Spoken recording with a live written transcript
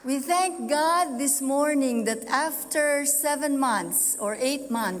We thank God this morning that after 7 months or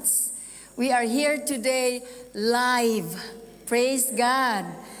 8 months, we are here today live. Praise God.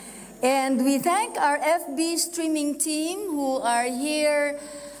 And we thank our FB streaming team who are here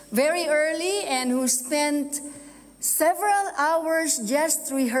very early and who spent several hours just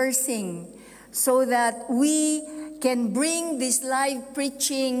rehearsing so that we can bring this live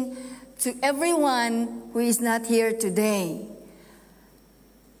preaching to everyone who is not here today.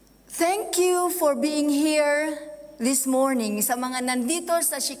 Thank you for being here this morning. Sa mga nandito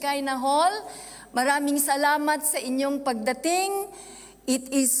sa Shekinah Hall, maraming salamat sa inyong pagdating. It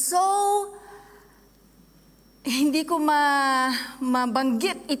is so, hindi ko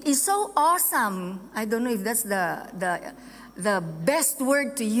mabanggit, it is so awesome. I don't know if that's the best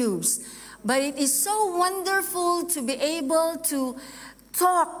word to use. But it is so wonderful to be able to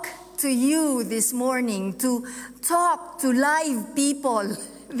talk to you this morning, to talk to live people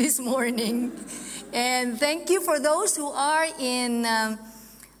this morning. And thank you for those who are in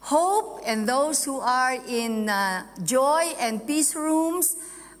Hope and those who are in Joy and Peace rooms.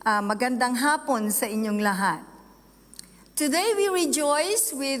 Magandang hapon sa inyong lahat. Today we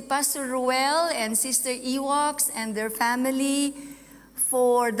rejoice with Pastor Ruel and Sister Ewoks and their family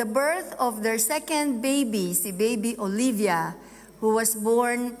for the birth of their second baby, si baby Olivia, who was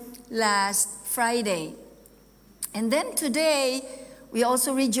born last Friday. And then today, we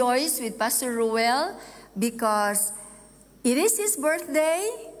also rejoice with Pastor Ruel because it is his birthday,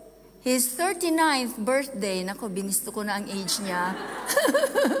 his 39th birthday. Nako, binisto ko na ang age niya.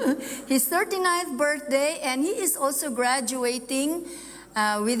 His 39th birthday, and he is also graduating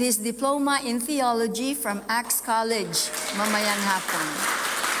with his diploma in theology from Axe College, mamayang hapon.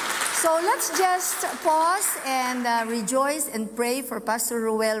 So let's just pause and rejoice and pray for Pastor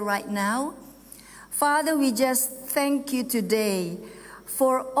Ruel right now. Father, we just thank you today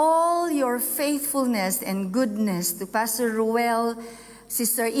for all your faithfulness and goodness to Pastor Ruel,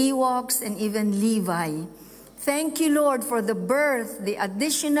 Sister Ewoks, and even Levi. Thank you, Lord, for the birth, the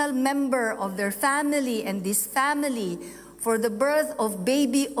additional member of their family and this family, for the birth of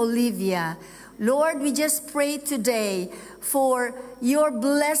baby Olivia. Lord, we just pray today for your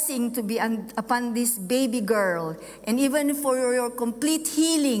blessing to be upon this baby girl, and even for your complete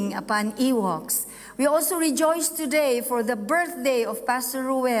healing upon Ewoks. We also rejoice today for the birthday of Pastor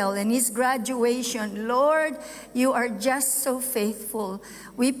Ruel and his graduation. Lord, you are just so faithful.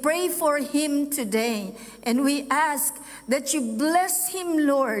 We pray for him today, and we ask that you bless him,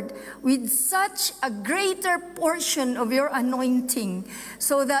 Lord, with such a greater portion of your anointing,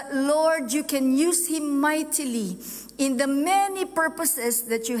 so that, Lord, you can use him mightily in the many purposes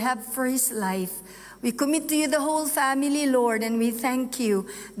that you have for his life. We commit to you the whole family, Lord, and we thank you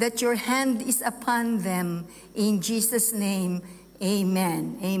that your hand is upon them. In Jesus' name,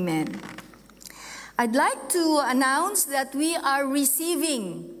 amen. Amen. I'd like to announce that we are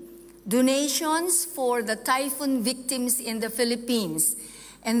receiving donations for the typhoon victims in the Philippines.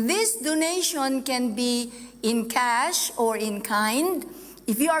 And this donation can be in cash or in kind.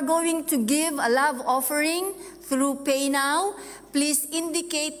 If you are going to give a love offering through PayNow, please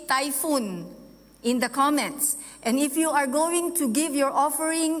indicate typhoon in the comments. And if you are going to give your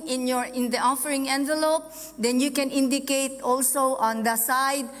offering in the offering envelope, then you can indicate also on the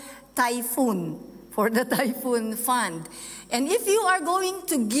side typhoon for the typhoon fund. And if you are going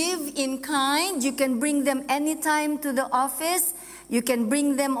to give in kind, you can bring them anytime to the office. You can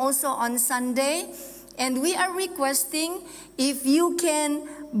bring them also on Sunday. And we are requesting if you can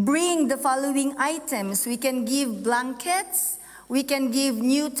bring the following items. We can give blankets, we can give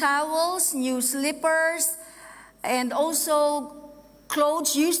new towels, new slippers, and also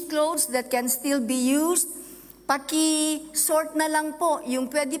clothes, used clothes that can still be used. Paki-sort na lang po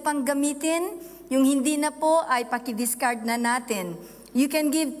yung pwede pang gamitin, yung hindi na po ay paki-discard na natin. You can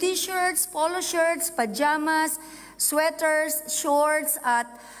give t-shirts, polo shirts, pajamas, sweaters, shorts,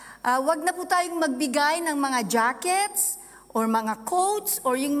 at wag na po tayong magbigay ng mga jackets or mga coats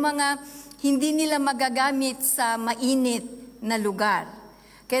or yung mga hindi nila magagamit sa mainit na lugar.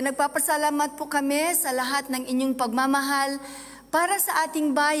 Kaya nagpapasalamat po kami sa lahat ng inyong pagmamahal para sa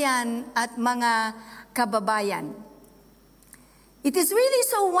ating bayan at mga kababayan. It is really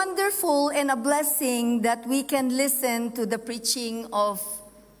so wonderful and a blessing that we can listen to the preaching of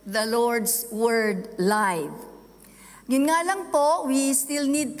the Lord's Word live. Yun nga lang po, we still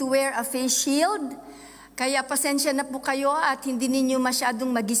need to wear a face shield. Kaya pasensya na po kayo at hindi ninyo masyadong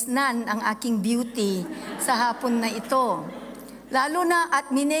magisnan ang aking beauty sa hapon na ito. Lalo na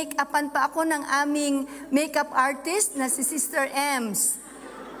at minake-upan pa ako ng aming makeup artist na si Sister Ems.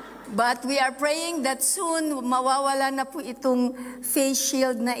 But we are praying that soon mawawala na po itong face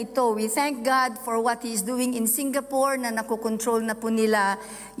shield na ito. We thank God for what He is doing in Singapore na nakokontrol na po nila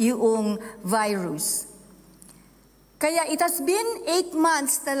yung virus. Kaya it has been 8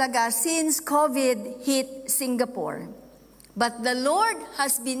 months talaga since COVID hit Singapore. But the Lord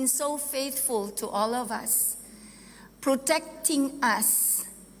has been so faithful to all of us, protecting us,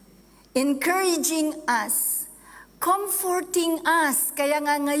 encouraging us, comforting us. Kaya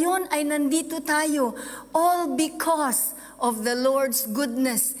nga ngayon ay nandito tayo, all because of the Lord's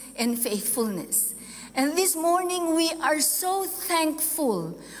goodness and faithfulness. And this morning we are so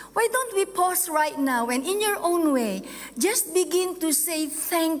thankful. Why don't we pause right now and in your own way, just begin to say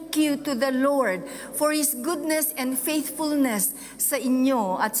thank you to the Lord for His goodness and faithfulness sa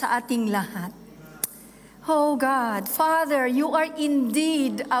inyo at sa ating lahat. Oh God, Father, you are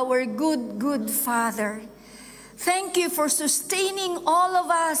indeed our good, good Father. Thank you for sustaining all of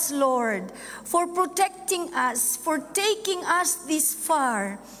us, Lord, for protecting us, for taking us this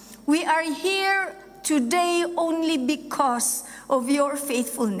far. We are here today only because of your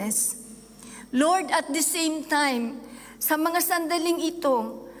faithfulness. Lord, at the same time, sa mga sandaling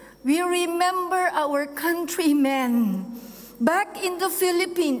ito, we remember our countrymen back in the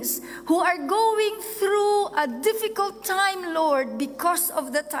Philippines who are going through a difficult time, Lord, because of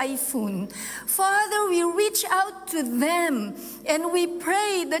the typhoon. Father, we reach out to them and we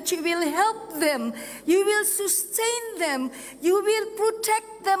pray that you will help them, you will sustain them, you will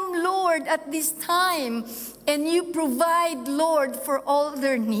protect them, Lord, at this time, and you provide, Lord, for all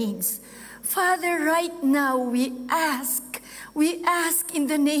their needs. Father, right now we ask in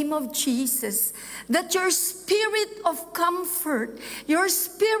the name of Jesus that your spirit of comfort, your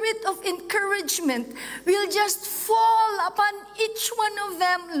spirit of encouragement will just fall upon each one of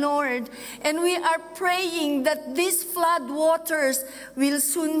them, Lord. And we are praying that these flood waters will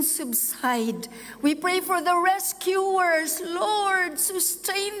soon subside. We pray for the rescuers, Lord,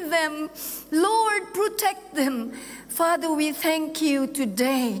 sustain them, Lord, protect them. Father, we thank you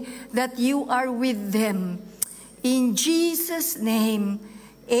today that you are with them. In Jesus' name,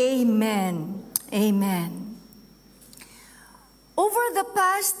 amen. Amen. Over the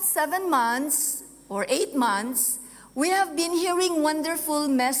past 7 months or 8 months, we have been hearing wonderful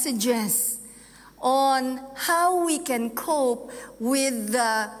messages on how we can cope with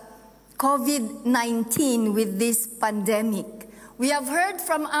the COVID-19, with this pandemic. We have heard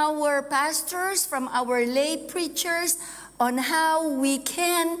from our pastors, from our lay preachers, on how we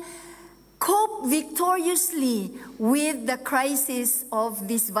can cope victoriously with the crisis of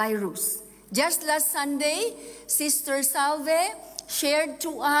this virus. Just last Sunday, Sister Salve shared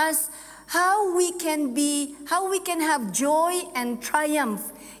to us how we can have joy and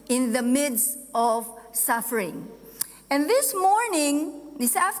triumph in the midst of suffering. And this morning,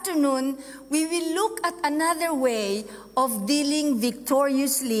 this afternoon, we will look at another way of dealing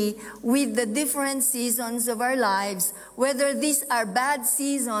victoriously with the different seasons of our lives, whether these are bad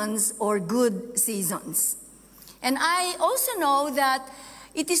seasons or good seasons. And I also know that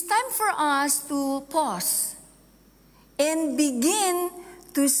it is time for us to pause and begin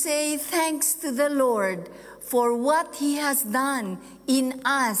to say thanks to the Lord for what He has done in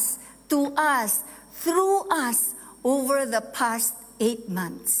us, to us, through us over the past 8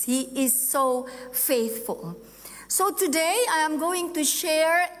 months. He is so faithful. So today I am going to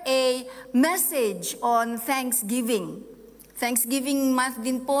share a message on Thanksgiving. Thanksgiving month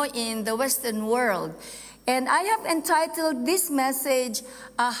din po in the Western world. And I have entitled this message,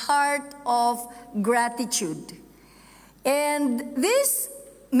 A Heart of Gratitude. And this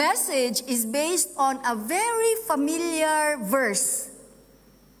message is based on a very familiar verse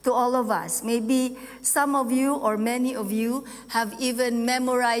to all of us. Maybe some of you or many of you have even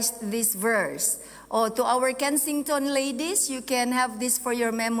memorized this verse. Or to our Kensington ladies, you can have this for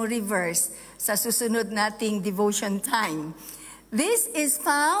your memory verse sa susunod nating devotion time. This is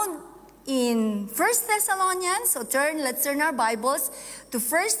found in 1 Thessalonians. So let's turn our Bibles to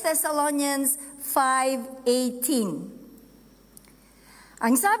 1 Thessalonians 5:18.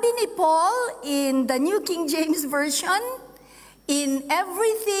 Ang sabi ni Paul in the New King James Version, in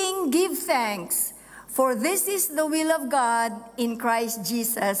everything give thanks, for this is the will of God in Christ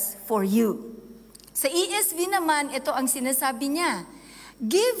Jesus for you. Sa ESV naman, ito ang sinasabi niya,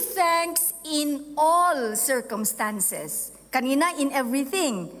 give thanks in all circumstances. Kanina, in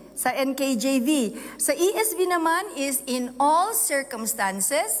everything. Sa NKJV. Sa ESV naman is in all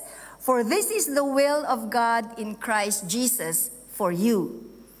circumstances, for this is the will of God in Christ Jesus for you.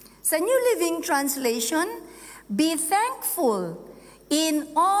 Sa New Living Translation, be thankful in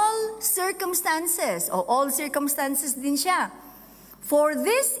all circumstances, o all circumstances din siya. For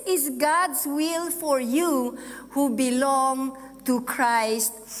this is God's will for you who belong to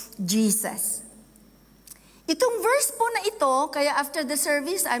Christ Jesus. Itong verse po na ito, kaya after the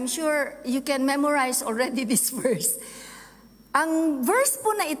service, I'm sure you can memorize already this verse. Ang verse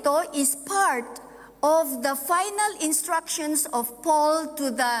po na ito is part of the final instructions of Paul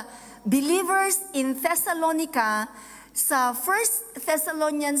to the believers in Thessalonica sa 1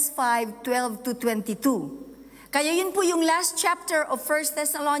 Thessalonians 5:12 to 22. Kaya yun po yung last chapter of 1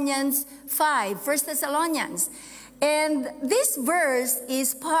 Thessalonians 5, 1 Thessalonians. And this verse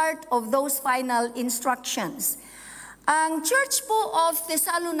is part of those final instructions. Ang church po of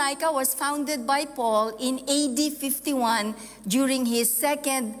Thessalonica was founded by Paul in AD 51 during his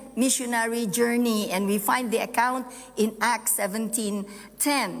second missionary journey, and we find the account in Acts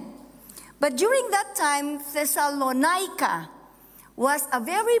 17:10. But during that time, Thessalonica was a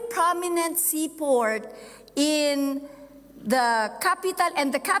very prominent seaport in the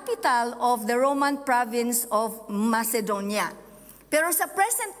capital of the Roman province of Macedonia. Pero sa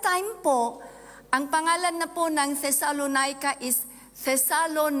present time po, ang pangalan na po ng Thessalonica is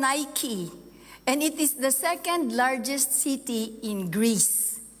Thessaloniki, and it is the second largest city in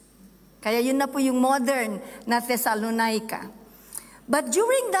Greece. Kaya yun na po yung modern na Thessalonica. But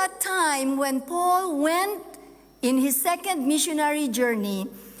during that time, when Paul went in his second missionary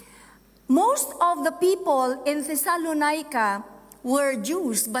journey, most of the people in Thessalonica were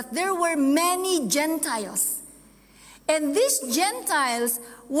Jews, but there were many Gentiles. And these Gentiles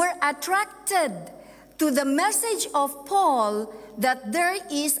were attracted to the message of Paul that there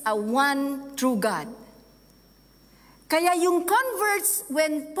is a one true God. Kaya yung converts,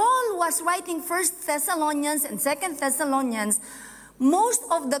 when Paul was writing 1 Thessalonians and 2 Thessalonians, most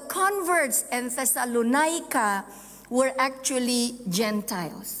of the converts in Thessalonica were actually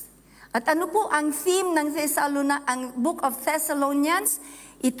Gentiles. At ano po ang theme ng ang book of Thessalonians?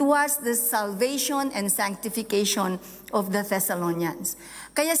 It was the salvation and sanctification of the Thessalonians.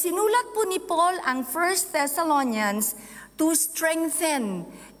 Kaya sinulat po ni Paul ang 1 Thessalonians to strengthen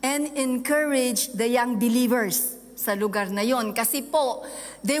and encourage the young believers sa lugar na yon. Kasi po,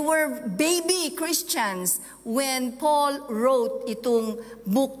 they were baby Christians when Paul wrote itong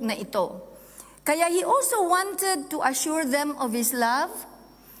book na ito. Kaya he also wanted to assure them of his love.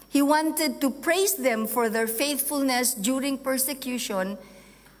 He wanted to praise them for their faithfulness during persecution.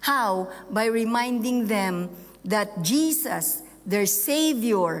 How? By reminding them that Jesus, their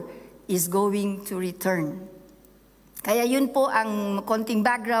Savior, is going to return. Kaya yun po ang konting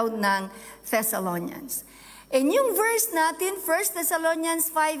background ng Thessalonians. And yung verse natin, 1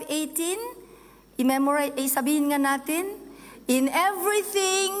 Thessalonians 5:18, i-memorize, sabihin nga natin, in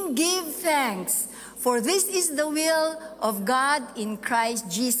everything give thanks, for this is the will of God in Christ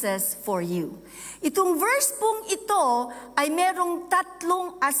Jesus for you. Itong verse pong ito ay merong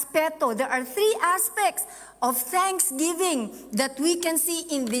tatlong aspeto. There are three aspects of thanksgiving that we can see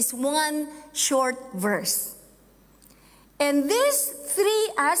in this one short verse. And these three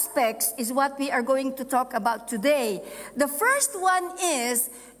aspects is what we are going to talk about today. The first one is,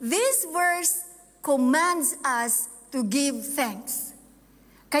 this verse commands us to give thanks.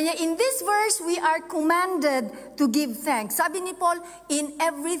 Kaya in this verse, we are commanded to give thanks. Sabi ni Paul, in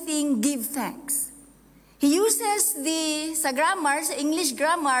everything give thanks. He uses sa grammar, sa English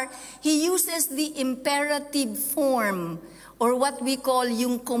grammar, he uses the imperative form, or what we call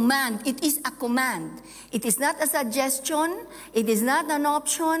yung command. It is a command. It is not a suggestion, it is not an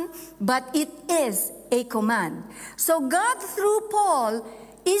option, but it is a command. So God, through Paul,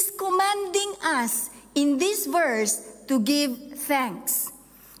 is commanding us in this verse to give thanks.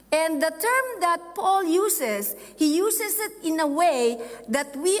 And the term that Paul uses, he uses it in a way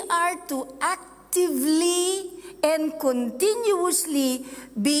that we are to actively and continuously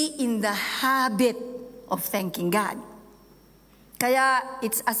be in the habit of thanking God. Kaya,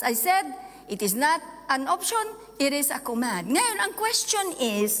 it's, as I said, it is not an option, it is a command. Ngayon, ang question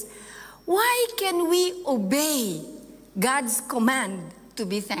is, why can we obey God's command to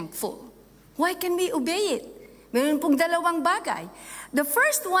be thankful? Why can we obey it? Meron pong dalawang bagay. The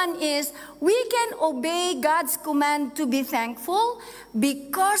first one is, we can obey God's command to be thankful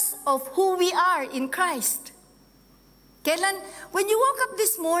because of who we are in Christ. Kailan, when you woke up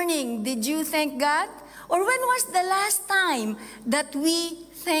this morning, did you thank God? Or when was the last time that we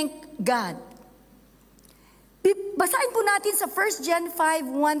thank God? Basahin po natin sa 1 John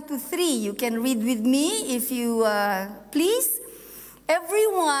 5:1-3. You can read with me if you please.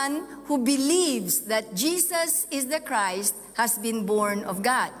 Everyone who believes that Jesus is the Christ has been born of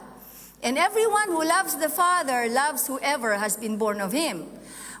God. And everyone who loves the Father loves whoever has been born of him.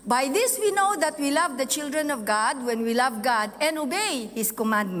 By this we know that we love the children of God when we love God and obey His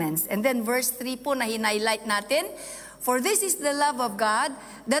commandments. And then verse 3 po na hinighlight natin, for this is the love of God,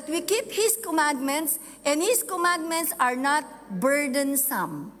 that we keep His commandments, and His commandments are not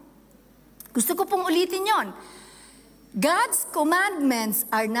burdensome. Gusto ko pong ulitin yon. God's commandments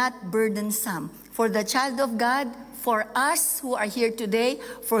are not burdensome. For the child of God, for us who are here today,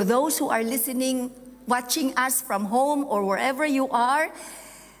 for those who are listening, watching us from home or wherever you are,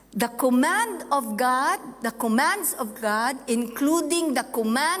 the command of God, the commands of God, including the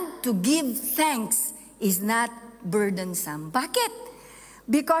command to give thanks, is not burdensome. Bakit?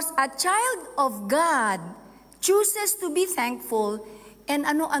 Because a child of God chooses to be thankful. And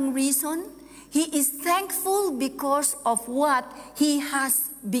ano ang reason? He is thankful because of what he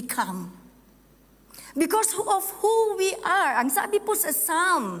has become. Because of who we are. Ang sabi po sa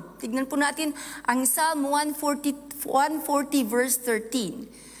Psalm, tignan po natin ang Psalm 140 verse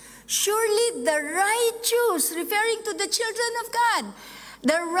 13. Surely the righteous, referring to the children of God,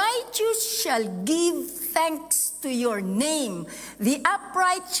 the righteous shall give thanks to your name. The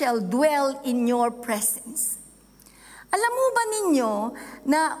upright shall dwell in your presence. Alam mo ba ninyo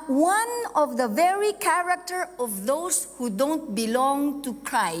na one of the very character of those who don't belong to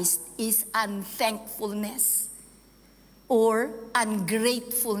Christ is unthankfulness or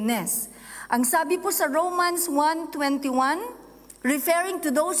ungratefulness. Ang sabi po sa Romans 1:21, referring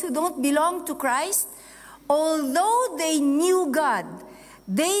to those who don't belong to Christ, although they knew God,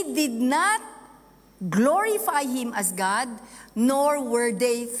 they did not glorify Him as God, nor were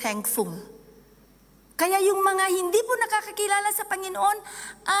they thankful. Kaya yung mga hindi po nakakakilala sa Panginoon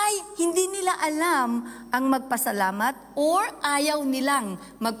ay hindi nila alam ang magpasalamat or ayaw nilang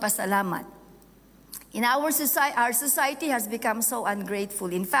magpasalamat. In our society has become so ungrateful.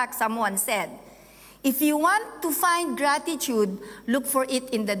 In fact, someone said, if you want to find gratitude, look for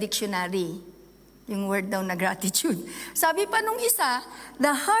it in the dictionary. Yung word daw na gratitude. Sabi pa nung isa, the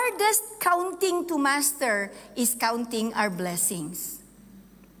hardest counting to master is counting our blessings.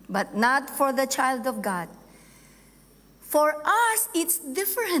 But not for the child of God. For us, it's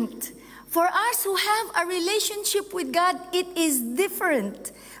different. For us who have a relationship with God, it is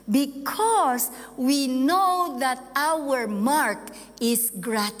different. Because we know that our mark is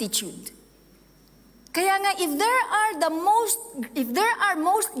gratitude. Kaya nga, if there are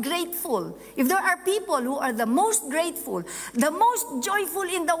most grateful, if there are people who are the most grateful, the most joyful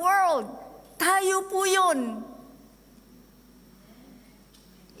in the world, tayo po yun.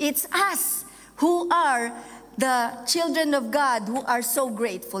 It's us who are the children of God who are so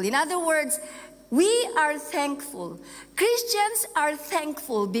grateful. In other words, we are thankful. Christians are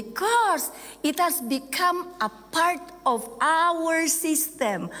thankful because it has become a part of our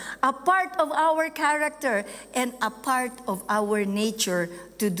system, a part of our character, and a part of our nature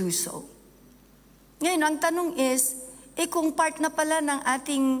to do so. Ngayon, ang tanong is, kung part na pala ng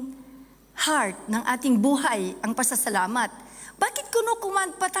ating heart, ng ating buhay, ang pasasalamat, bakit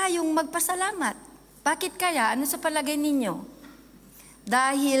kinukuman pa tayong magpasalamat? Bakit kaya? Ano sa palagay ninyo?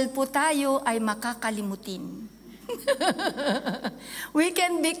 Dahil po tayo ay makakalimutin. We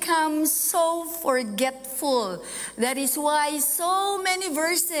can become so forgetful. That is why so many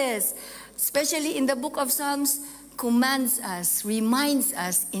verses, especially in the book of Psalms, commands us, reminds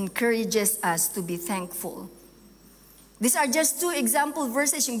us, encourages us to be thankful. These are just two example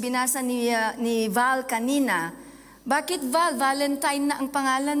verses yung binasa ni Val kanina. Bakit Val? Valentine na ang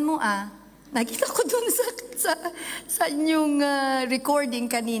pangalan mo ah. Nakita ko dun sa inyong recording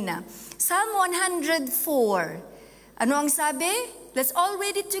kanina. Psalm 104. Ano ang sabi? Let's all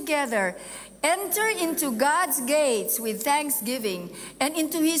read it together. Enter into God's gates with thanksgiving and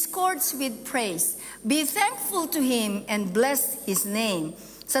into His courts with praise. Be thankful to Him and bless His name.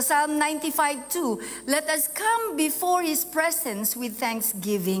 Sa Psalm 95:2, let us come before His presence with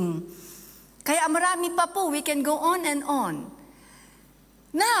thanksgiving. Kaya marami pa po, we can go on and on.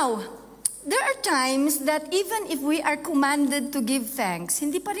 Now, there are times that even if we are commanded to give thanks,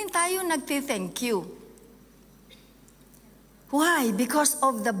 hindi pa rin tayo nagte-thank you. Why? Because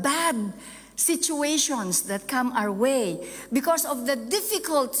of the bad situations that come our way. Because of the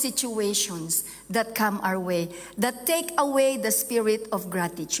difficult situations that come our way, that take away the spirit of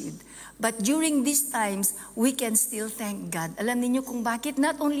gratitude. But during these times, we can still thank God. Alam niyo kung bakit?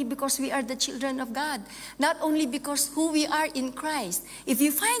 Not only because we are the children of God, not only because who we are in Christ. If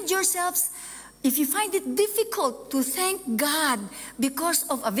you find it difficult to thank God because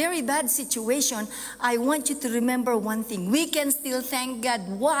of a very bad situation, I want you to remember one thing. We can still thank God.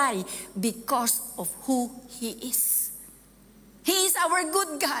 Why? Because of who He is. He is our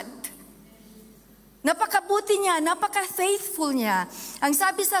good God. Napakabuti niya, napaka-faithful niya. Ang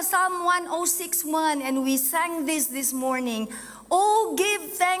sabi sa Psalm 106:1, and we sang this morning, "Oh,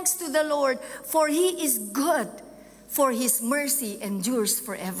 give thanks to the Lord, for He is good, for His mercy endures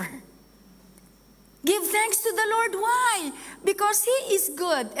forever." Give thanks to the Lord. Why? Because He is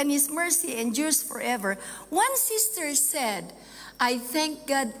good and His mercy endures forever. One sister said, "I thank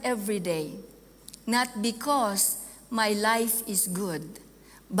God every day, not because my life is good,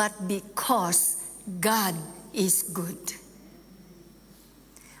 but because God is good."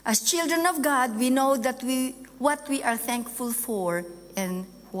 As children of God, we know that what we are thankful for and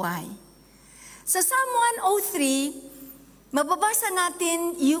why. Sa Psalm 103, mababasa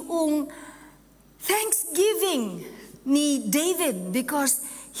natin yung thanksgiving ni David because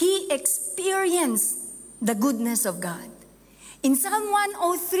he experienced the goodness of God. In Psalm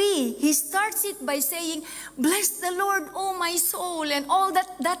 103, he starts it by saying, "Bless the Lord, O my soul, and all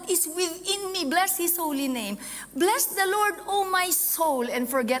that is within me. Bless His holy name. Bless the Lord, O my soul, and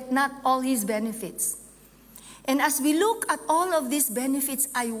forget not all His benefits." And as we look at all of these benefits,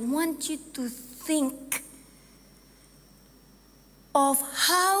 I want you to think of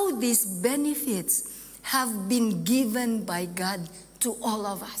how these benefits have been given by God to all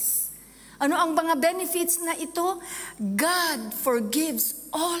of us. Ano ang mga benefits na ito? God forgives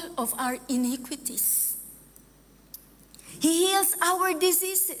all of our iniquities. He heals our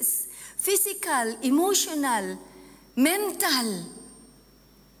diseases, physical, emotional, mental.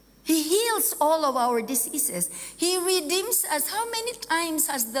 He heals all of our diseases. He redeems us. How many times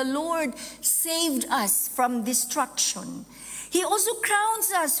has the Lord saved us from destruction? He also crowns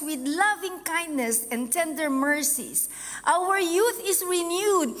us with loving kindness and tender mercies. Our youth is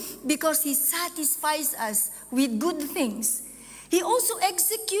renewed because He satisfies us with good things. He also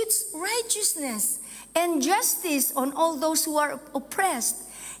executes righteousness and justice on all those who are oppressed.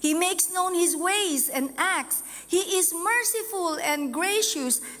 He makes known His ways and acts. He is merciful and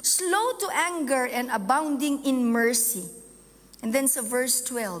gracious, slow to anger and abounding in mercy. And then sa verse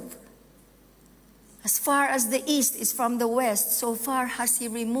 12, "As far as the east is from the west, so far has He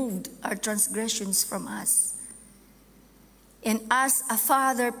removed our transgressions from us. And as a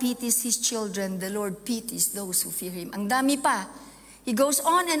father pities his children, the Lord pities those who fear Him." Ang dami pa. He goes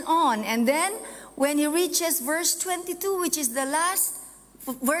on. And then, when he reaches verse 22, which is the last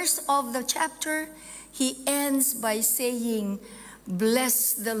verse of the chapter, he ends by saying,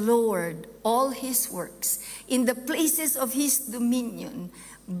 "Bless the Lord, all His works. In the places of His dominion,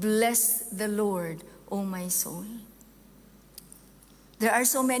 bless the Lord, O my soul." There are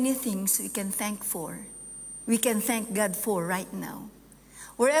so many things we can thank for. We can thank God for right now.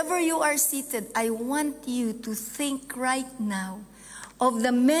 Wherever you are seated, I want you to think right now of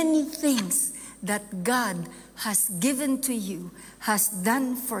the many things that God has given to you, has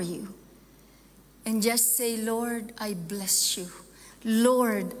done for you. And just say, "Lord, I bless you.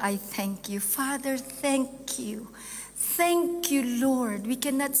 Lord, I thank you. Father, thank you. Thank you, Lord." We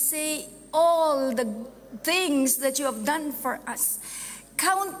cannot say all the things that you have done for us.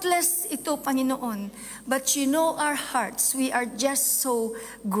 Countless ito, Panginoon. But you know our hearts. We are just so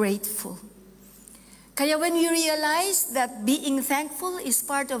grateful. Kaya when we realize that being thankful is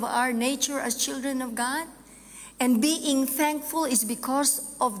part of our nature as children of God, and being thankful is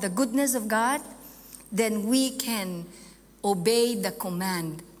because of the goodness of God, then we can obey the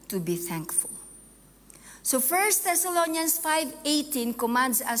command to be thankful. So 1 Thessalonians 5:18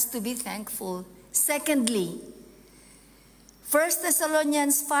 commands us to be thankful. Secondly, 1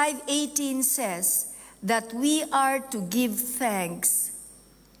 Thessalonians 5:18 says that we are to give thanks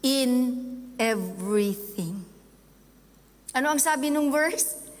in everything. Ano ang sabi nung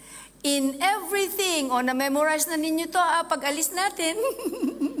verse? In everything. O, na-memorize na ninyo to pag alis natin.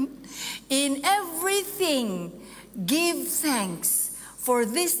 In everything, give thanks, for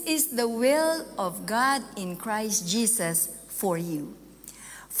this is the will of God in Christ Jesus for you.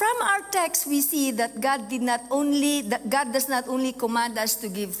 From our text, we see that God does not only command us to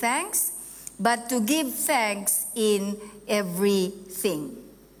give thanks, but to give thanks in everything.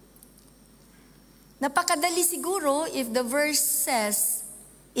 Napakadali siguro if the verse says,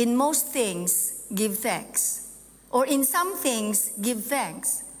 in most things, give thanks. Or in some things, give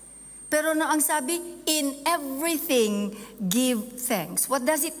thanks. Pero no, ang sabi, in everything, give thanks. What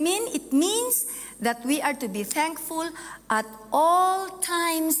does it mean? It means that we are to be thankful at all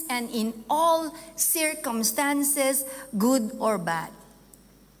times and in all circumstances, good or bad.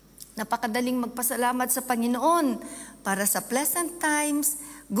 Napakadaling magpasalamat sa Panginoon para sa pleasant times,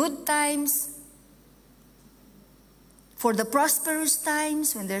 good times, for the prosperous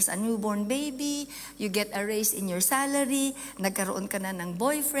times, when there's a newborn baby, you get a raise in your salary, nagkaroon ka na ng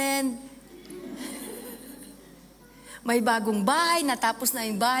boyfriend, may bagong bahay, natapos na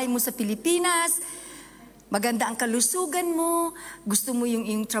yung bahay mo sa Pilipinas, maganda ang kalusugan mo, gusto mo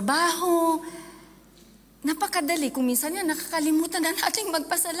yung trabaho. Napakadali. Kung minsan yan, nakakalimutan na natin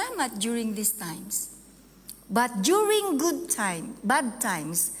magpasalamat during these times. But during bad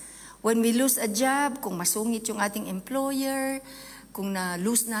times, when we lose a job, kung masungit yung ating employer, kung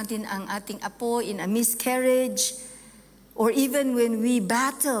na-lose natin ang ating apo in a miscarriage, or even when we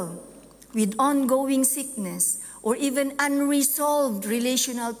battle with ongoing sickness, or even unresolved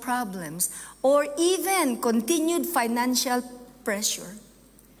relational problems, or even continued financial pressure.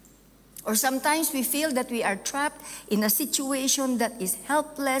 Or sometimes we feel that we are trapped in a situation that is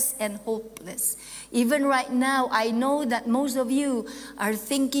helpless and hopeless. Even right now, I know that most of you are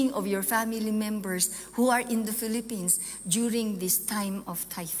thinking of your family members who are in the Philippines during this time of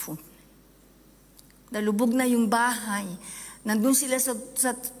typhoon. Nalubog na yung bahay. Nandun sila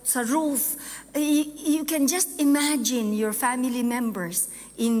sa roof. You can just imagine your family members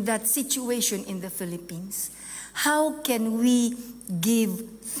in that situation in the Philippines. How can we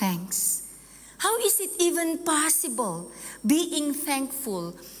give thanks? How is it even possible being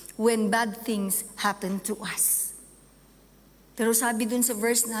thankful when bad things happen to us? Pero sabi dun sa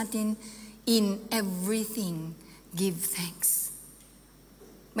verse natin, in everything give thanks.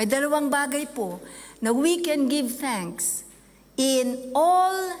 May dalawang bagay po na we can give thanks in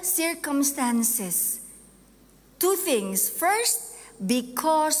all circumstances. Two things. First,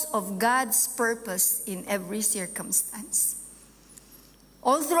 because of God's purpose in every circumstance.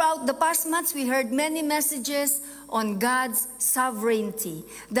 All throughout the past months, we heard many messages on God's sovereignty,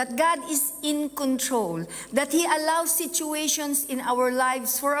 that God is in control, that He allows situations in our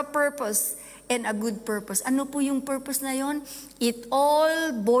lives for a purpose and a good purpose. Ano po yung purpose na yon? It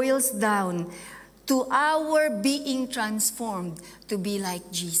all boils down to our being transformed to be like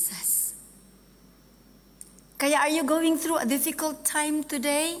Jesus. Kaya are you going through a difficult time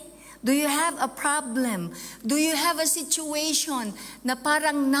today? Do you have a problem? Do you have a situation na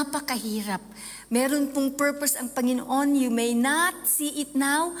parang napakahirap? Meron pong purpose ang Panginoon. You may not see it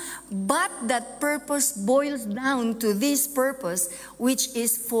now, but that purpose boils down to this purpose, which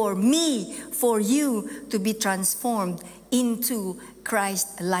is for me, for you to be transformed into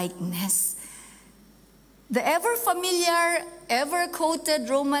Christ-likeness. The ever-familiar, ever-quoted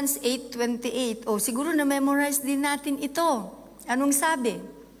Romans 8:28. Siguro na-memorize din natin ito. Anong sabi?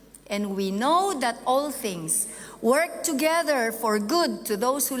 And we know that all things work together for good to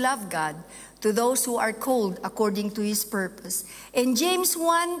those who love God, to those who are called according to His purpose. And James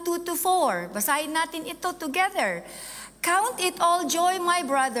 1:2-4. Basahin natin ito together. Count it all joy, my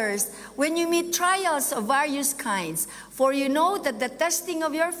brothers, when you meet trials of various kinds, for you know that the testing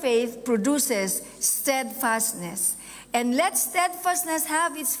of your faith produces steadfastness. And let steadfastness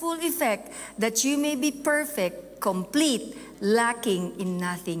have its full effect, that you may be perfect, complete, lacking in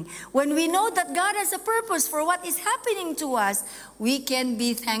nothing. When we know that God has a purpose for what is happening to us, we can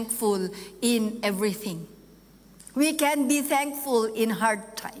be thankful in everything. We can be thankful in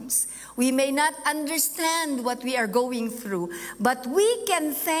hard times. We may not understand what we are going through, but we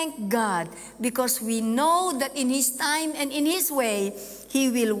can thank God because we know that in His time and in His way,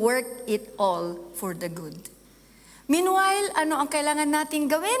 He will work it all for the good. Meanwhile, ano ang kailangan natin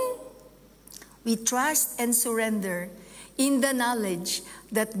gawin? We trust and surrender in the knowledge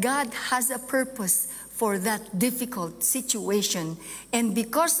that God has a purpose for that difficult situation. And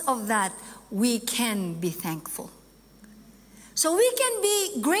because of that, we can be thankful. So we can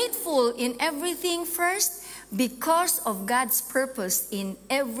be grateful in everything first because of God's purpose in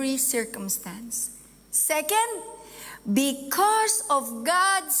every circumstance. Second, because of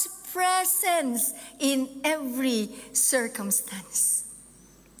God's presence in every circumstance.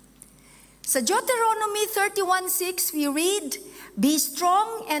 Sa Deuteronomy 31:6 we read, "Be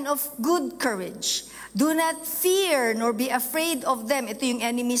strong and of good courage. Do not fear nor be afraid of them." Ito yung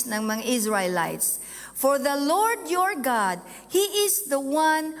enemies ng mga Israelites. "For the Lord your God, He is the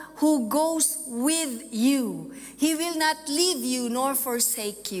one who goes with you. He will not leave you nor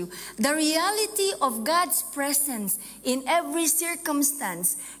forsake you." The reality of God's presence in every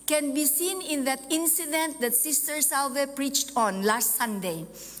circumstance can be seen in that incident that Sister Salve preached on last Sunday.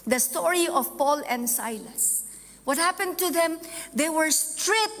 The story of Paul and Silas. What happened to them? They were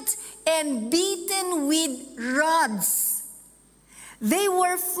stripped and beaten with rods. They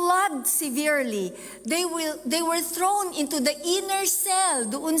were flooded severely. They were thrown into the inner cell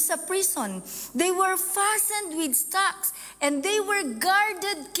doon sa prison. They were fastened with stocks and they were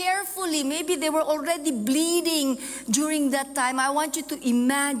guarded carefully. Maybe they were already bleeding during that time. I want you to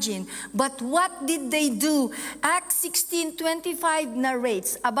imagine. But what did they do? Acts 16:25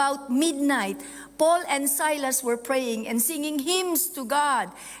 narrates, about midnight, Paul and Silas were praying and singing hymns to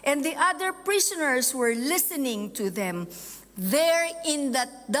God, and the other prisoners were listening to them. There in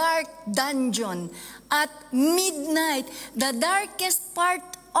that dark dungeon at midnight, the darkest part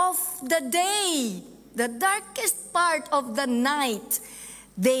of the day, the darkest part of the night,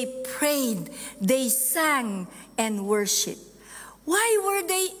 they prayed, they sang and worshiped. Why were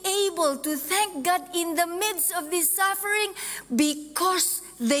they able to thank God in the midst of this suffering? Because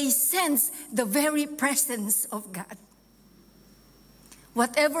they sensed the very presence of God.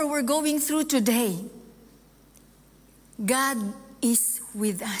 Whatever we're going through today, God is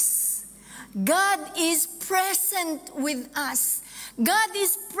with us. God is present with us. God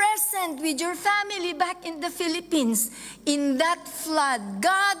is present with your family back in the Philippines. In that flood,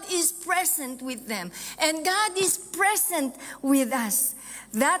 God is present with them. And God is present with us.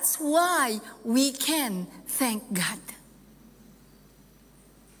 That's why we can thank God.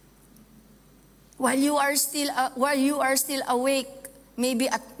 While you are still awake, maybe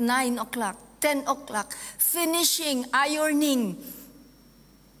at 9 o'clock, 10 o'clock, finishing ironing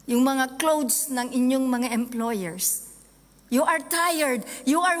yung mga clothes ng inyong mga employers. You are tired,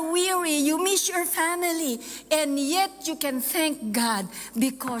 you are weary, you miss your family, and yet you can thank God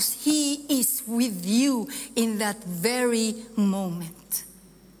because He is with you in that very moment.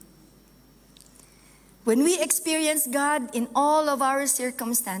 When we experience God in all of our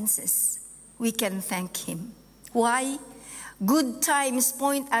circumstances, we can thank Him. Why? Good times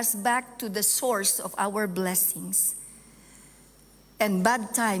point us back to the source of our blessings. And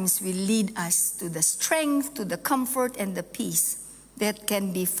bad times will lead us to the strength, to the comfort, and the peace that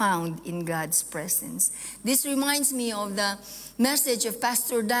can be found in God's presence. This reminds me of the message of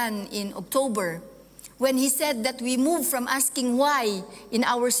Pastor Dan in October, when he said that we move from asking why in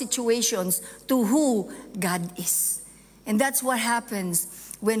our situations to who God is. And that's what happens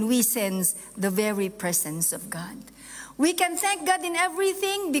when we sense the very presence of God. We can thank God in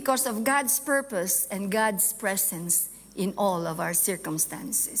everything because of God's purpose and God's presence in all of our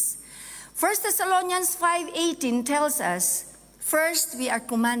circumstances. 1 Thessalonians 5:18 tells us, first, we are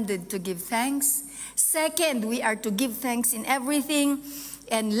commanded to give thanks. Second, we are to give thanks in everything.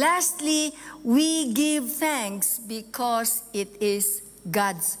 And lastly, we give thanks because it is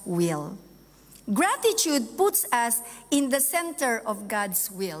God's will. Gratitude puts us in the center of God's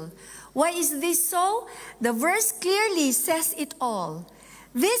will. Why is this so? The verse clearly says it all.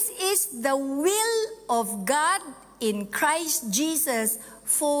 This is the will of God in Christ Jesus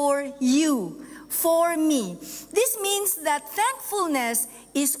for you, for me. This means that thankfulness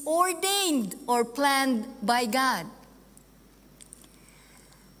is ordained or planned by God.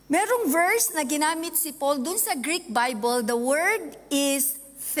 Merong verse na ginamit si Paul dun sa Greek Bible, the word is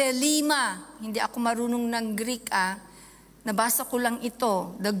thelema. Hindi ako marunong ng Greek Nabasa ko lang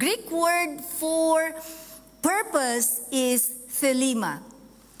ito. The Greek word for purpose is thelema.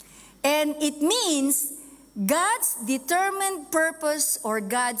 And it means God's determined purpose or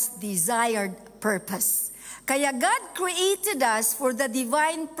God's desired purpose. Kaya God created us for the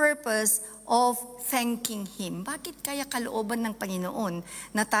divine purpose of thanking Him. Bakit kaya kalooban ng Panginoon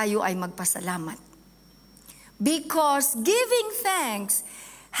na tayo ay magpasalamat? Because giving thanks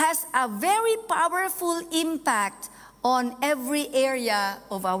has a very powerful impact on every area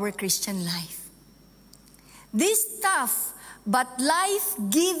of our Christian life. This tough but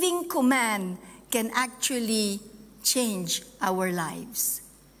life-giving command can actually change our lives.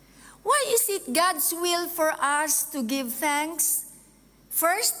 Why is it God's will for us to give thanks?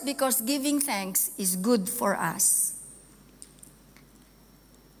 First, because giving thanks is good for us.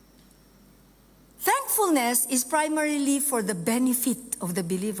 Thankfulness is primarily for the benefit of the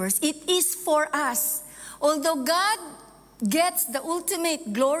believers. It is for us. Although God gets the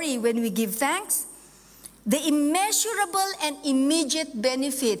ultimate glory when we give thanks, the immeasurable and immediate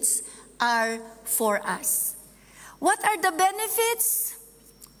benefits are for us. What are the benefits?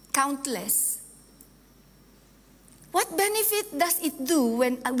 Countless. What benefit does it do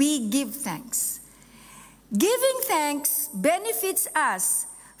when we give thanks? Giving thanks benefits us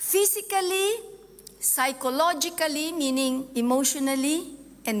physically, psychologically, meaning emotionally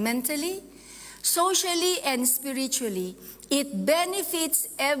and mentally, socially and spiritually. It benefits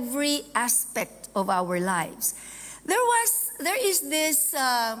every aspect of our lives. There is this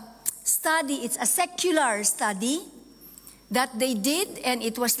study, it's a secular study that they did, and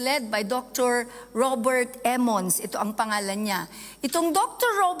it was led by Dr. Robert Emmons. Ito ang pangalan niya. Itong Dr.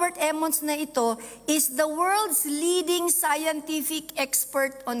 Robert Emmons na ito is the world's leading scientific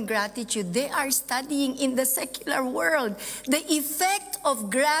expert on gratitude. They are studying in the secular world the effect of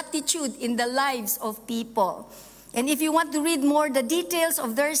gratitude in the lives of people. And if you want to read more the details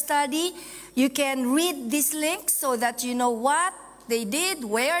of their study, you can read this link so that you know what they did,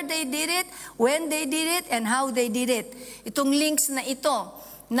 where they did it, when they did it, and how they did it. Itong links na ito,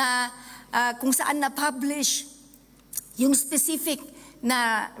 na kung saan na-publish yung specific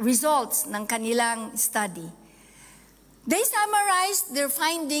na results ng kanilang study. They summarized their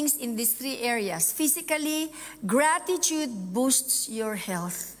findings in these 3 areas. Physically, gratitude boosts your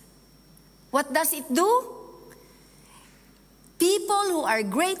health. What does it do? People who are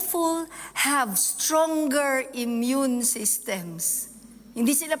grateful have stronger immune systems.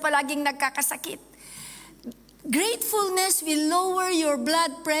 Hindi sila palaging nagkakasakit. Gratefulness will lower your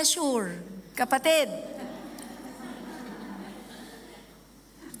blood pressure, kapatid.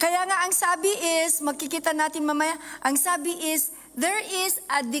 Kaya nga ang sabi is, makikita natin mamaya, ang sabi is, there is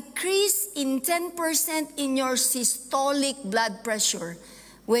a decrease in 10% in your systolic blood pressure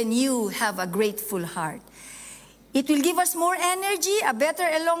when you have a grateful heart. It will give us more energy, a better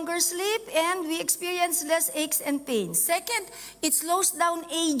and longer sleep, and we experience less aches and pains. Second, it slows down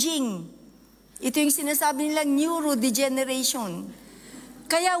aging. Ito yung sinasabi nilang neurodegeneration.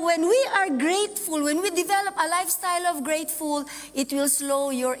 Kaya when we are grateful, when we develop a lifestyle of grateful, it will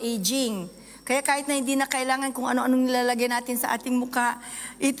slow your aging. Kaya kahit na hindi na kailangan kung ano-anong nilalagay natin sa ating mukha,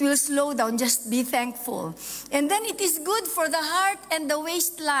 it will slow down, just be thankful. And then it is good for the heart and the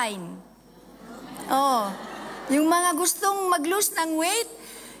waistline. Oh. Yung mga gustong mag-lose ng weight,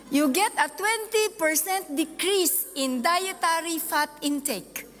 you get a 20% decrease in dietary fat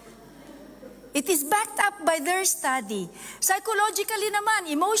intake. It is backed up by their study. Psychologically naman,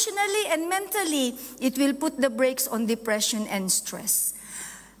 emotionally and mentally, it will put the brakes on depression and stress.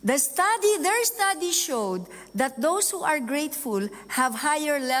 Their study showed that those who are grateful have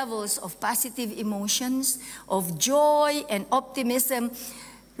higher levels of positive emotions, of joy and optimism,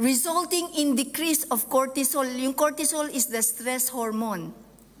 resulting in decrease of cortisol. Yung cortisol is the stress hormone.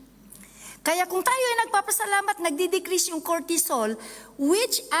 Kaya kung tayo ay nagpapasalamat, nagdi-decrease yung cortisol,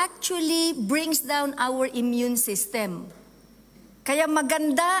 which actually brings down our immune system. Kaya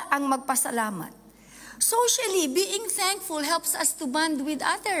maganda ang magpasalamat. Socially, being thankful helps us to bond with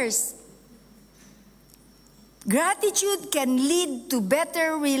others. Gratitude can lead to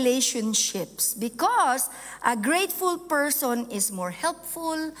better relationships because a grateful person is more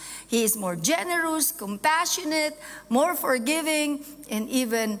helpful, he is more generous, compassionate, more forgiving, and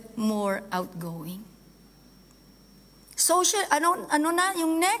even more outgoing. Social, ano na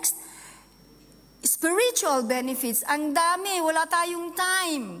yung next? Spiritual benefits. Ang dami, wala tayong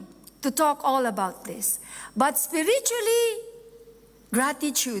time to talk all about this. But spiritually,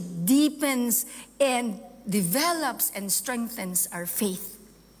 gratitude deepens and develops and strengthens our faith.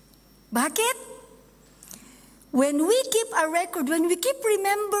 Bakit? When we keep a record, when we keep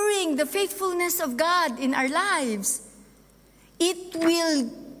remembering the faithfulness of God in our lives, it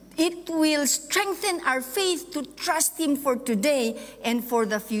will strengthen our faith to trust Him for today and for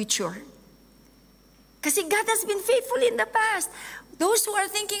the future. Kasi God has been faithful in the past. Those who are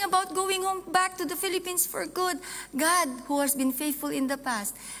thinking about going home back to the Philippines for good, God, who has been faithful in the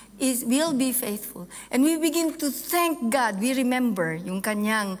past, will be faithful. And we begin to thank God. We remember yung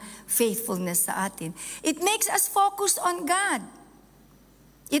kanyang faithfulness sa atin. It makes us focus on God.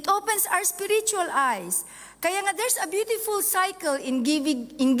 It opens our spiritual eyes. Kaya nga there's a beautiful cycle in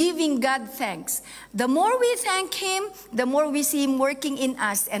giving God thanks. The more we thank Him, the more we see Him working in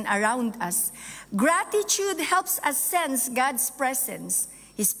us and around us. Gratitude helps us sense God's presence,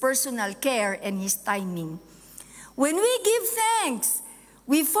 His personal care, and His timing. When we give thanks,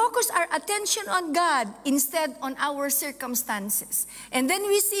 we focus our attention on God instead on our circumstances. And then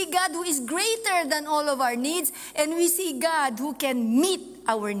we see God who is greater than all of our needs, and we see God who can meet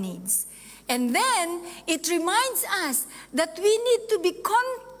our needs. And then it reminds us that we need to be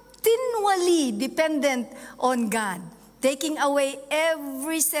continually dependent on God, taking away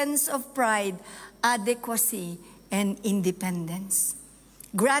every sense of pride, adequacy, and independence.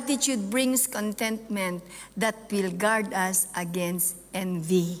 Gratitude brings contentment that will guard us against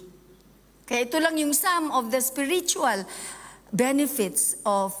envy. Kaya ito lang yung some of the spiritual benefits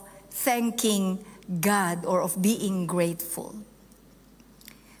of thanking God or of being grateful.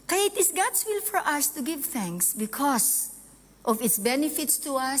 Kaya it is God's will for us to give thanks because of its benefits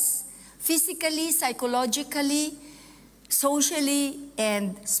to us, physically, psychologically, socially,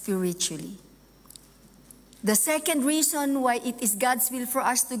 and spiritually. The second reason why it is God's will for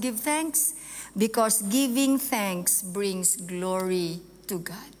us to give thanks, because giving thanks brings glory to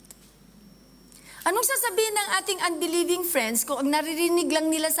God. Anong sasabihin ng ating unbelieving friends kung ang naririnig lang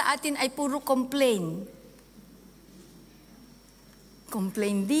nila sa atin ay puro complain?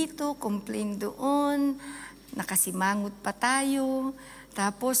 Complain dito, complain doon, nakasimangot pa tayo,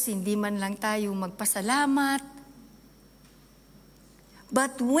 tapos hindi man lang tayo magpasalamat.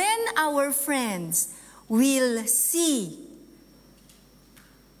 But when our friends will see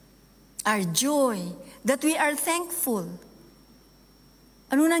our joy, that we are thankful,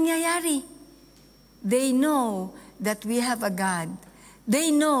 ano nangyayari? They know that we have a God.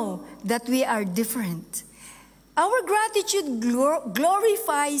 They know that we are different. Our gratitude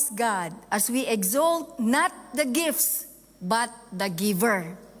glorifies God as we exalt not the gifts, but the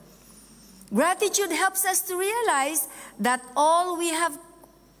giver. Gratitude helps us to realize that all we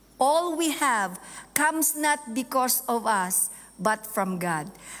have comes not because of us, but from God.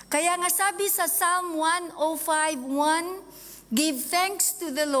 Kaya nga sabi sa Psalm 105:1, give thanks to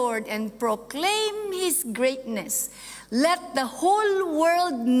the Lord and proclaim His greatness. Let the whole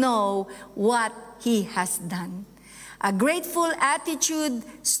world know what He has done. A grateful attitude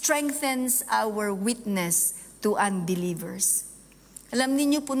strengthens our witness to unbelievers. Alam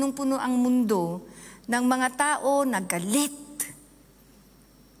niyo, punong-puno ang mundo ng mga tao na galit,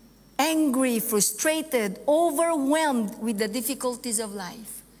 angry, frustrated, overwhelmed with the difficulties of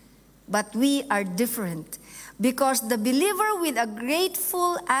life. But we are different because the believer with a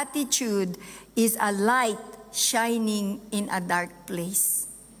grateful attitude is a light shining in a dark place.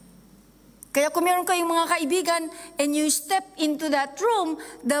 Kaya kung meron kayong mga kaibigan and you step into that room,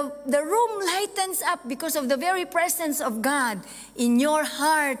 the room lightens up because of the very presence of God in your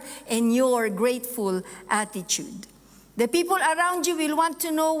heart and your grateful attitude. The people around you will want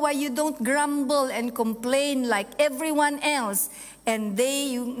to know why you don't grumble and complain like everyone else. And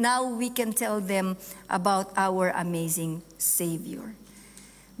now we can tell them about our amazing Savior.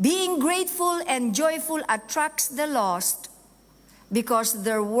 Being grateful and joyful attracts the lost because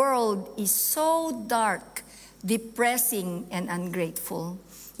their world is so dark, depressing, and ungrateful.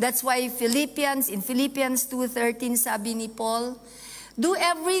 That's why in Philippians 2:13, sabi ni Paul, do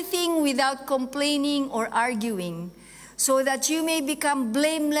everything without complaining or arguing, so that you may become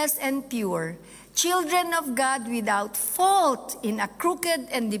blameless and pure, children of God without fault in a crooked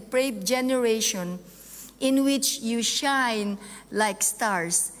and depraved generation, in which you shine like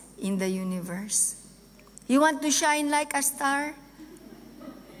stars in the universe. You want to shine like a star?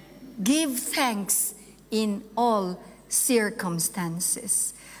 Give thanks in all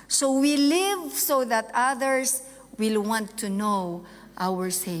circumstances. So we live so that others will want to know our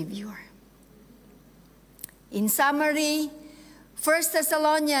Savior. In summary, 1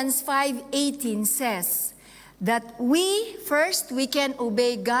 Thessalonians 5:18 says that we can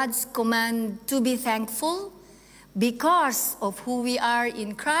obey God's command to be thankful because of who we are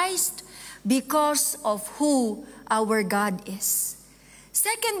in Christ, because of who our God is.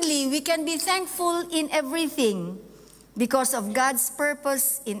 Secondly, we can be thankful in everything because of God's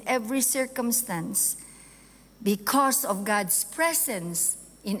purpose in every circumstance, because of God's presence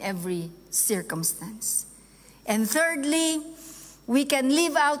in every circumstance. And thirdly, we can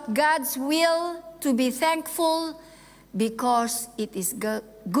live out God's will to be thankful because it is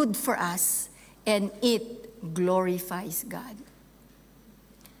good for us and it glorifies God.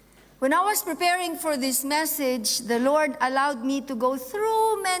 When I was preparing for this message, the Lord allowed me to go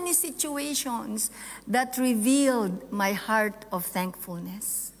through many situations that revealed my heart of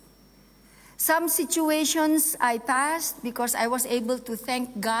thankfulness. Some situations I passed because I was able to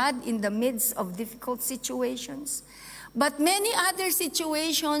thank God in the midst of difficult situations. But many other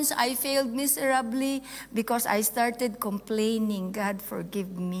situations I failed miserably because I started complaining, God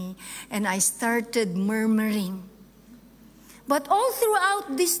forgive me, and I started murmuring. But all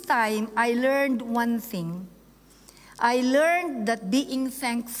throughout this time, I learned one thing. I learned that being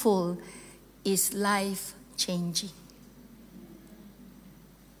thankful is life-changing.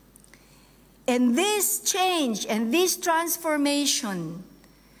 And this change and this transformation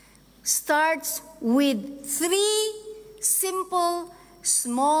starts with 3 simple,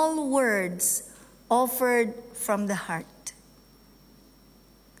 small words offered from the heart.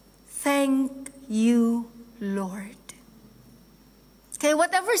 Thank you, Lord. Okay,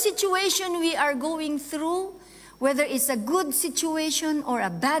 whatever situation we are going through, whether it's a good situation or a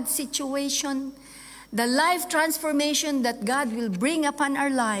bad situation, the life transformation that God will bring upon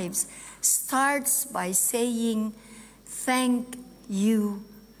our lives starts by saying, thank you,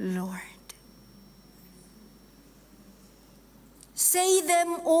 Lord. Say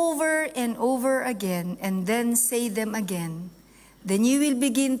them over and over again, and then say them again. Then you will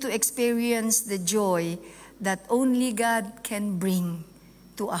begin to experience the joy that only God can bring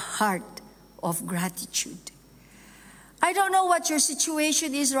to a heart of gratitude. I don't know what your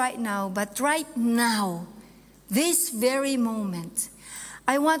situation is right now, but right now, this very moment,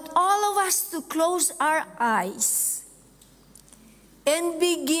 I want all of us to close our eyes and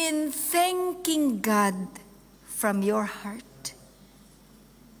begin thanking God from your heart.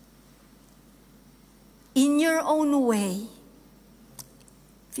 In your own way.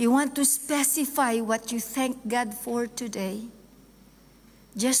 If you want to specify what you thank God for today,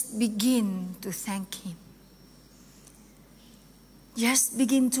 just begin to thank Him. Just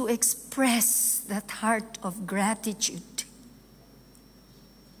begin to express that heart of gratitude.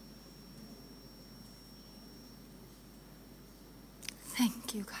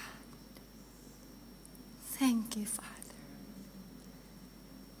 Thank you, God. Thank you, Father.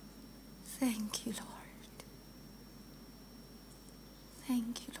 Thank you, Lord.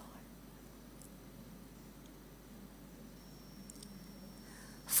 Thank you, Lord.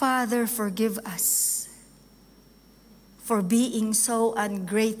 Father, forgive us for being so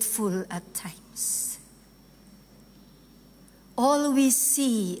ungrateful at times. All we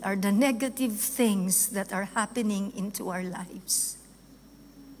see are the negative things that are happening into our lives.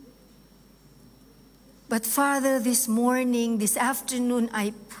 But Father, this morning, this afternoon,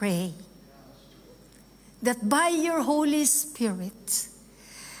 I pray that by your Holy Spirit,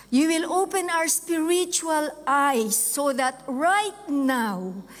 you will open our spiritual eyes so that right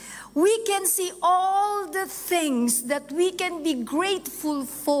now we can see all the things that we can be grateful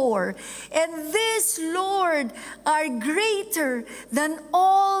for. And this, Lord, are greater than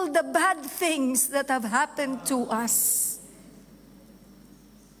all the bad things that have happened to us.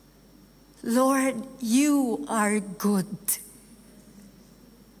 Lord, you are good.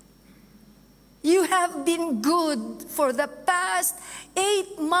 You have been good for the past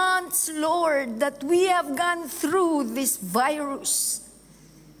 8 months, Lord, that we have gone through this virus.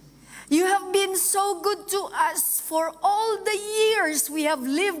 You have been so good to us for all the years we have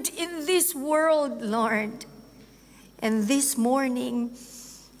lived in this world, Lord. And this morning,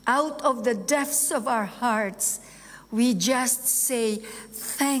 out of the depths of our hearts, we just say,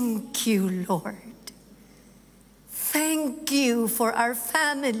 thank you, Lord. Thank you for our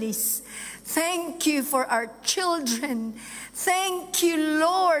families. Thank you for our children. Thank you,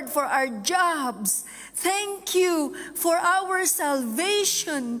 Lord, for our jobs. Thank you for our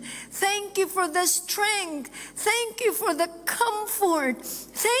salvation. Thank you for the strength. Thank you for the comfort.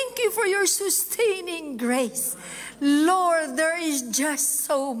 Thank you for your sustaining grace. Lord, there is just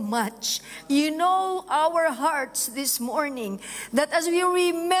so much. You know our hearts this morning, that as we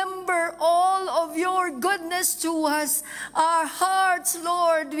remember all of your goodness to us, our hearts,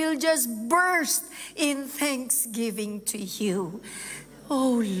 Lord, will just burst in thanksgiving to you.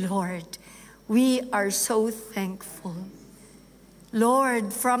 Oh, Lord, we are so thankful.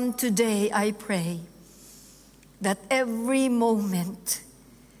 Lord, from today, I pray that every moment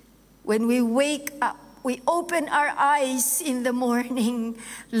when we wake up, we open our eyes in the morning,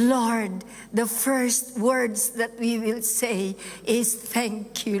 Lord, the first words that we will say is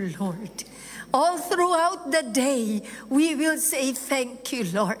thank you, Lord. All throughout the day, we will say thank you,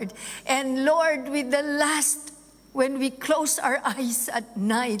 Lord. And Lord, with the last, when we close our eyes at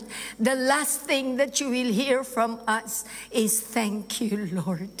night, the last thing that you will hear from us is thank you,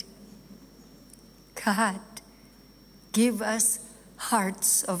 Lord. God, give us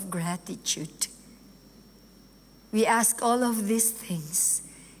hearts of gratitude. We ask all of these things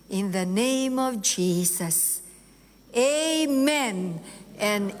in the name of Jesus. Amen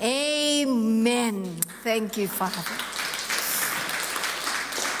and amen. Thank you, Father.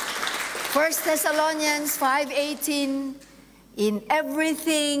 1 Thessalonians 5:18, in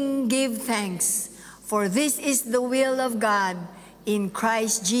everything give thanks, for this is the will of God in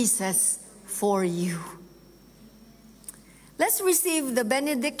Christ Jesus for you. Let's receive the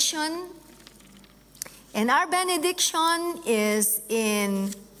benediction. And our benediction is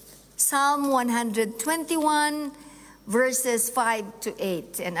in Psalm 121, verses 5 to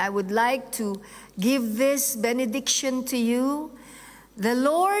 8. And I would like to give this benediction to you. The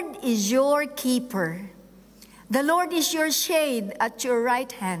Lord is your keeper. The Lord is your shade at your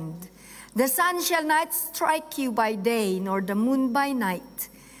right hand. The sun shall not strike you by day, nor the moon by night.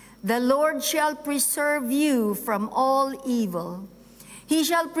 The Lord shall preserve you from all evil. He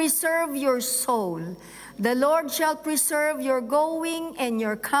shall preserve your soul. The Lord shall preserve your going and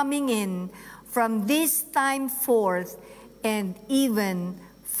your coming in from this time forth and even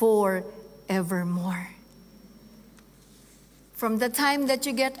forevermore. from the time that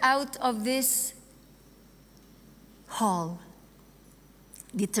you get out of this hall,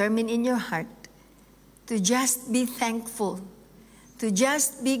 determine in your heart to just be thankful, to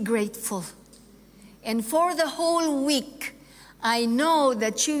just be grateful. And for the whole week, I know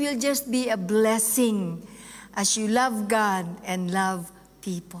that you will just be a blessing as you love God and love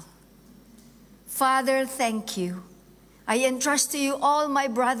people. Father, thank you. I entrust to you all my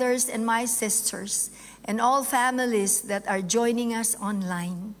brothers and my sisters and all families that are joining us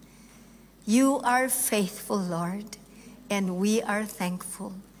online. You are faithful, Lord, and we are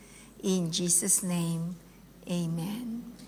thankful. In Jesus' name, amen.